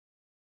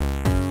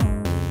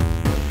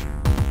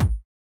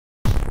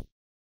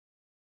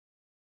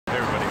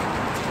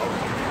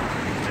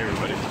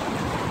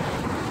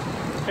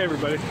Hey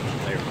everybody.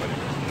 Hey everybody.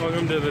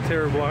 Welcome to the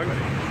Terriblog.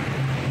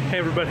 Hey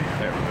everybody.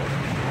 Hey everybody.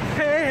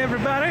 Hey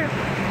everybody.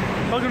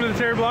 Welcome to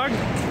the Terriblog.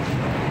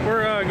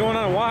 We're going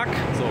on a walk.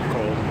 It's a little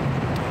cold.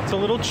 It's a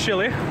little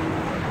chilly.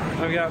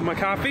 I've got my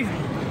coffee.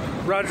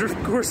 Roger,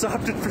 of course,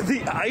 opted for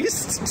the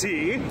iced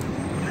tea.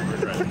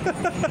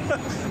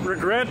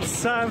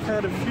 Regrets, I've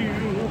had a few.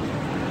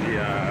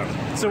 Yeah.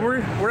 So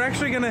we're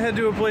actually gonna head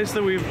to a place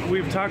that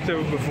we've talked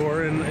of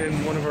before in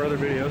one of our other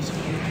videos.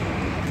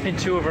 In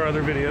two of our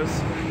other videos.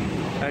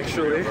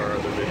 Actually. 3 of our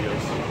other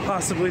videos.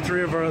 Possibly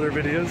 3 of our other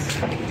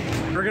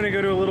videos. We're gonna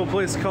go to a little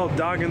place called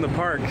Dog in the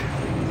Park,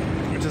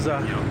 which is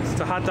it's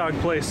a hot dog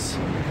place.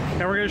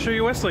 And we're gonna show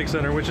you Westlake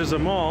Center, which is a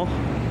mall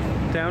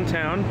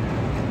downtown.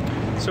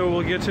 So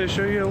we'll get to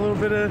show you a little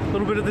bit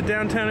of the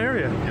downtown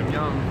area. Yum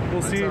yum.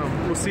 We'll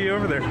see you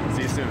over there.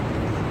 See you soon.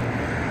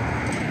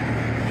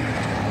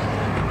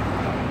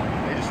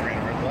 They just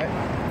ran a red light.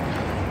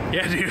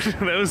 Yeah, dude,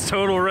 that was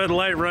total red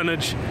light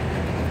runnage.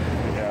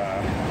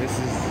 Yeah, this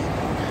is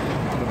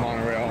the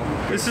monorail.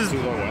 This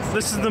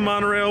is the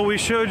monorail. We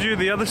showed you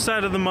the other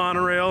side of the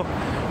monorail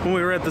when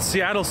we were at the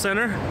Seattle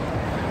Center.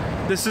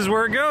 This is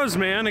where it goes,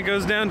 man. It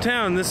goes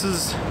downtown. This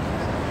is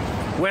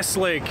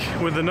Westlake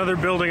with another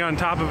building on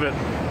top of it.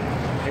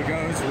 It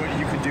goes what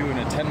you could do in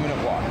a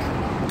 10-minute walk.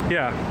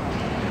 Yeah.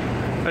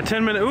 A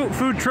 10-minute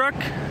food truck.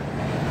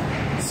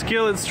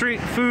 Skillet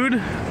Street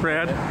food.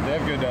 Rad. They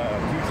have good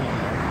poutine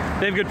there.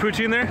 They have good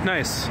poutine there?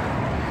 Nice.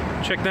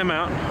 Check them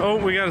out. Oh,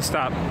 we gotta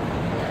stop.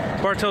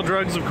 Bartell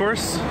Drugs, of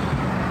course. A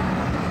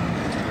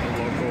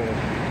local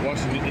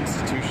Washington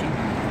institution.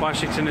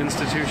 Washington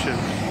Institution.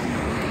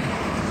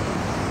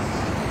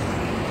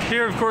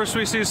 Here, of course,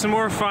 we see some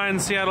more fine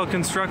Seattle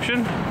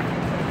construction.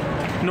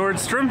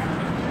 Nordstrom.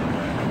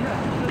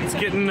 It's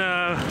getting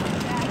a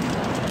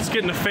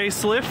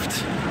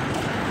facelift.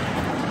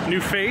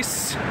 New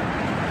face.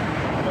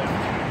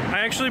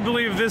 I actually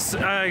believe this.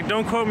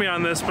 Don't quote me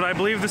on this, but I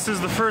believe this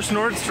is the first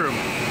Nordstrom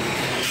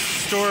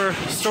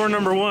store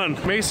number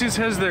 1. Macy's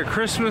has their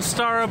Christmas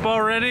star up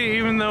already,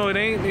 even though it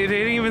ain't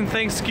even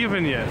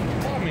Thanksgiving yet.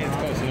 Well, I mean, it's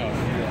close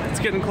enough.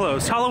 It's getting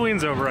close.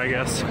 Halloween's over, I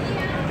guess.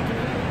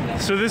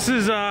 So this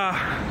is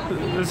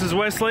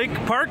Westlake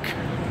Park.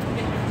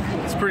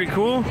 It's pretty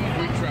cool.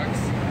 Food trucks.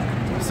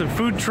 Some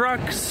food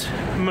trucks.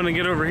 I'm gonna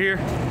get over here.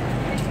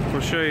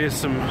 We'll show you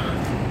some.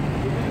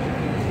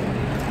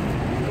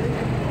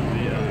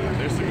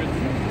 There's some good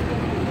stuff.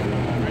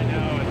 Right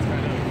now, it's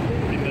kind of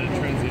in the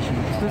transition.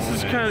 This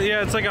is kind of,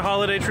 yeah, it's like a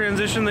holiday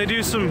transition. They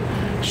do some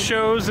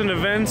shows and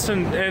events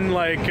and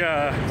like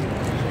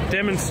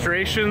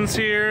demonstrations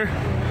here.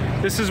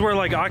 This is where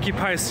like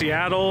Occupy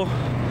Seattle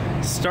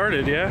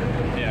started, yeah?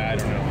 Yeah, I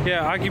don't know.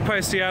 Yeah,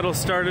 Occupy Seattle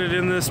started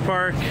in this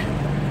park.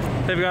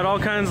 They've got all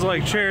kinds of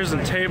like chairs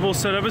and tables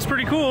set up. It's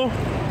pretty cool.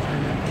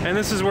 And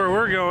this is where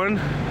we're going.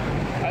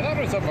 I thought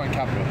it was up on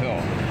Capitol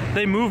Hill.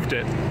 They moved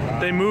it.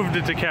 They moved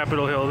it to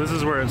Capitol Hill. This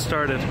is where it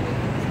started.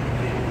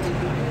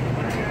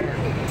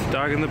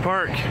 Dog in the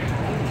Park.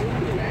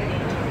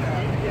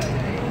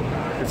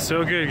 It's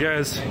so good,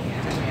 guys.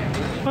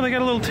 Oh, they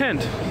got a little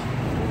tent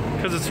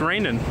because it's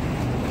raining.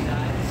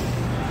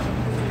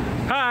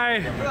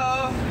 Hi.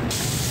 Hello.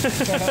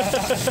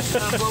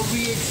 But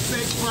we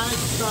expect price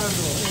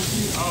startle.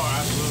 Oh,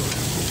 absolutely.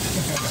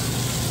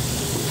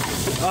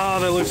 Oh,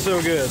 that looks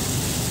so good.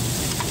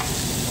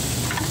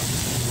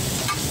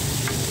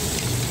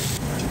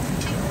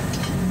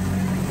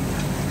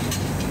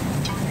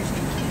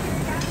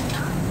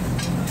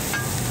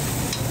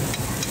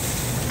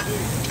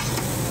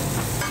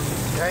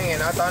 Nghe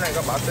nói tối nay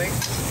có bảo tuyết.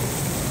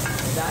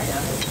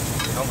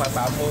 Không phải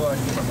bảo mưa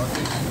nhưng mà bảo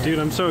tuyết. Dude,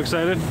 I'm so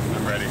excited.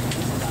 I'm ready.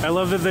 I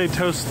love that they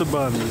toast the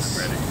buns.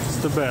 Ready. It's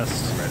the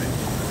best. Ready.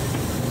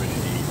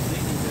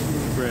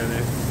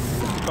 Ready.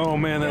 Oh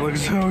man, that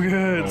looks so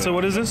good. So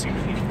what is this?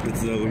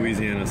 It's the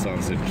Louisiana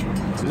sausage.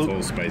 It's a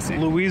little spicy.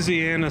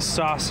 Louisiana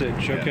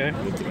sausage. Okay.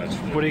 Yeah, with the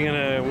vegetable. What are you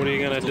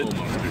gonna do?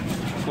 Little mustard.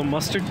 Little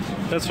mustard?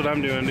 That's what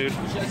I'm doing, dude.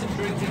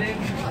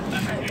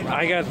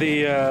 I got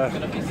the.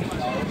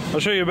 I'll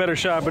show you a better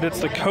shot, but it's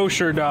the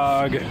kosher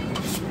dog.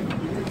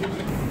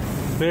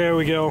 There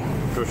we go.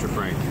 Kosher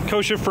Frank.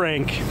 Kosher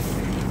Frank.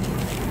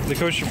 The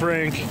kosher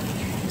Frank.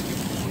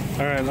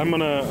 All right, I'm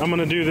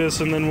gonna do this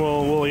and then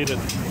we'll eat it.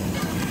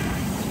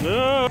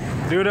 No,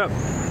 do it up.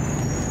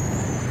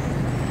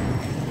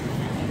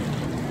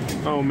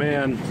 Oh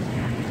man.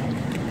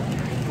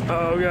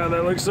 Oh god,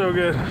 that looks so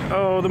good.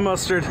 Oh, the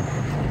mustard.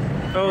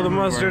 Oh, the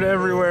mustard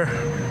everywhere.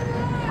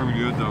 Pretty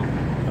good though.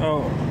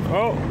 Oh,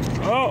 oh,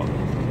 oh,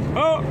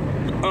 oh.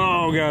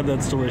 Oh god,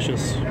 that's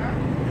delicious. Here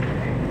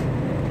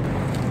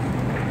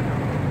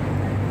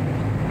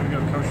we go,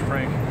 kosher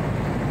Frank.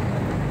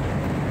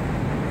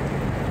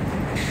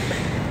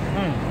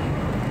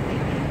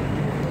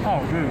 Oh,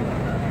 dude.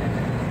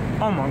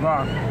 Oh my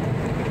god.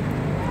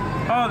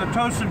 Oh, the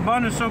toasted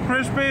bun is so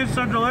crispy, it's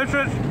so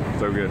delicious.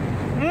 So good.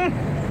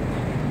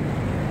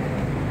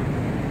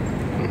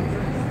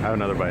 Have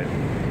another bite.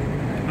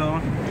 Another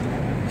one.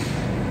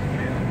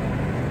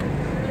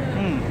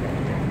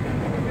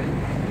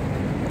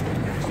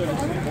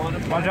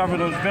 Watch out for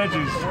those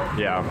veggies.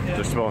 Yeah,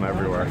 they're spilling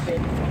everywhere.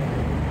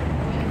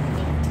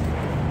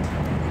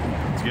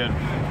 It's good.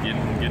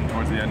 Getting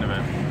towards the end of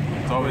it.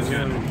 It's always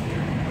good.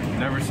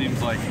 It always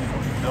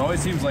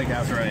seems like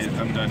after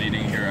I'm done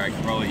eating here, I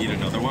could probably eat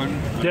another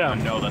one. Yeah. I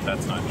know that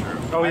that's not true.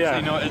 Oh, yeah.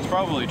 Actually, no, it's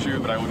probably true,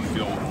 but I wouldn't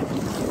feel.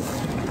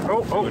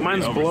 Oh,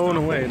 mine's blowing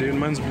away, dude.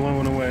 Mine's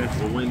blowing away.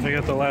 Well, I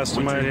got the last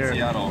of mine here.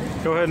 Seattle,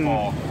 go ahead and.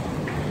 fall.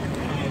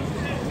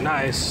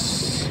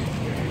 Nice.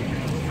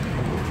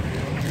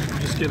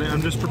 Just kidding.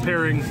 I'm just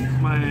preparing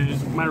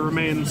my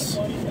remains.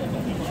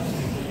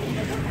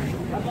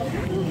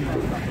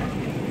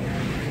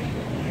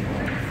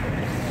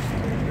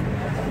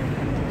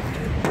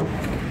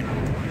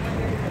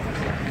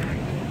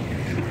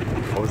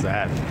 What was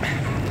that?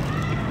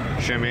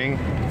 Shimmying,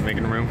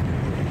 making room.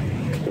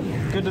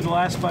 Good to the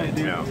last bite,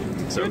 dude. Yeah,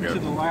 so good. To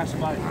the last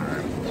bite. All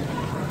right.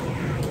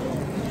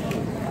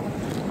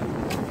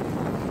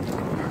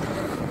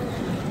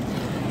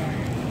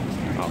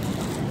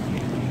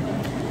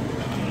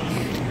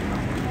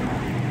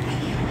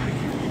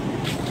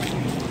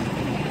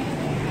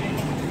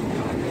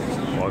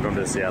 Welcome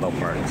to Seattle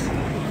Parks.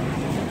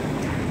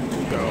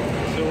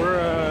 So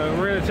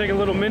we're gonna take a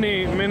little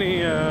mini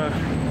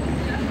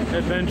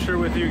adventure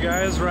with you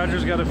guys.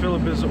 Roger's got to fill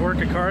up his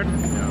Orca card,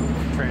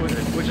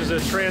 which is a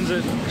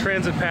transit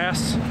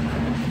pass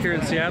here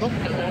in Seattle.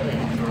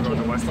 We're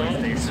going to Westland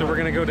Station. So we're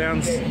gonna go down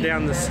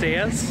the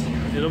stairs.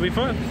 It'll be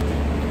fun.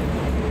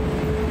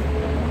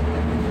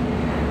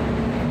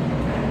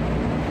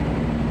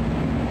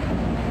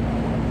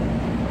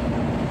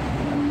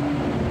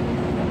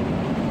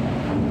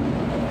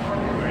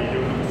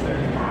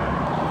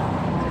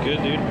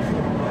 Good, dude.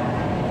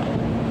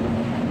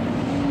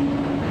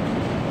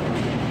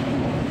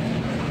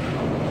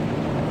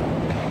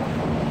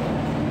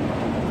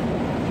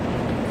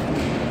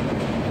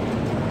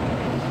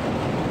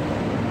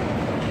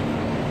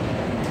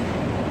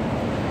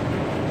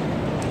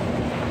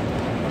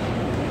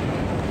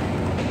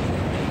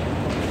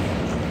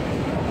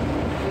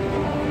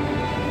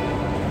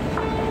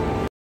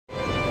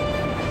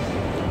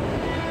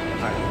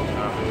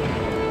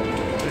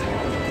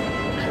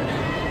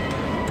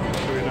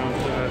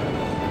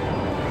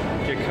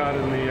 Caught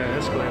in the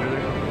escalator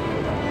there.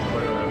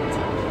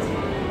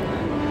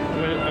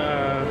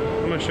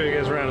 I'm gonna show you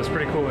guys around. It's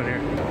pretty cool in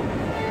here.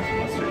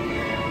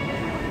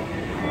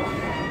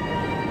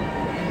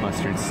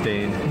 Mustard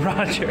stain.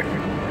 Roger.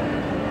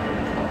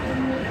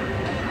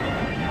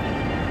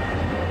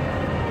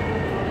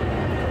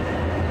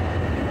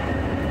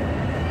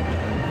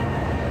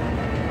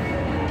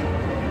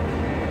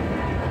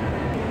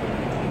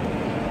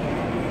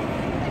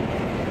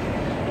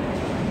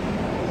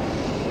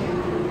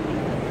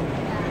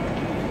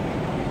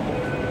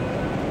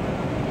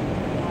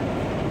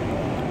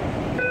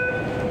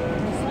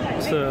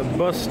 The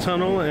bus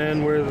tunnel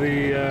and where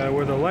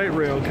the light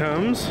rail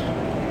comes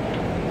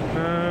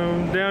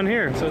down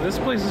here. So this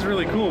place is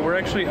really cool. We're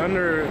actually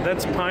under,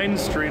 that's Pine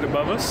Street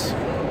above us,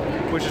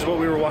 which is what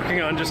we were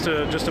walking on just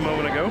a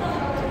moment ago.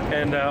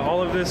 And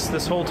all of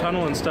this whole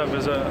tunnel and stuff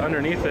is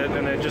underneath it,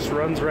 and it just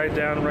runs right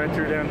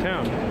through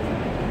downtown.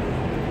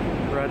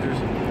 Rogers.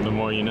 The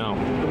more you know.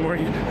 The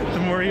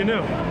more you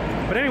know.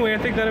 But anyway, I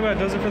think that about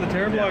does it for the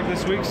Terriblog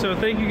this week. So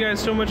thank you guys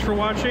so much for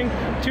watching.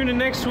 Tune in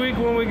next week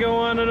when we go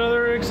on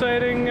another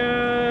exciting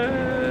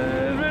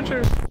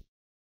adventure.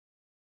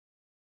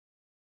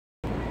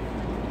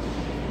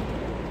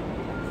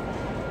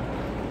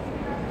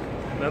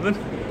 Nothing?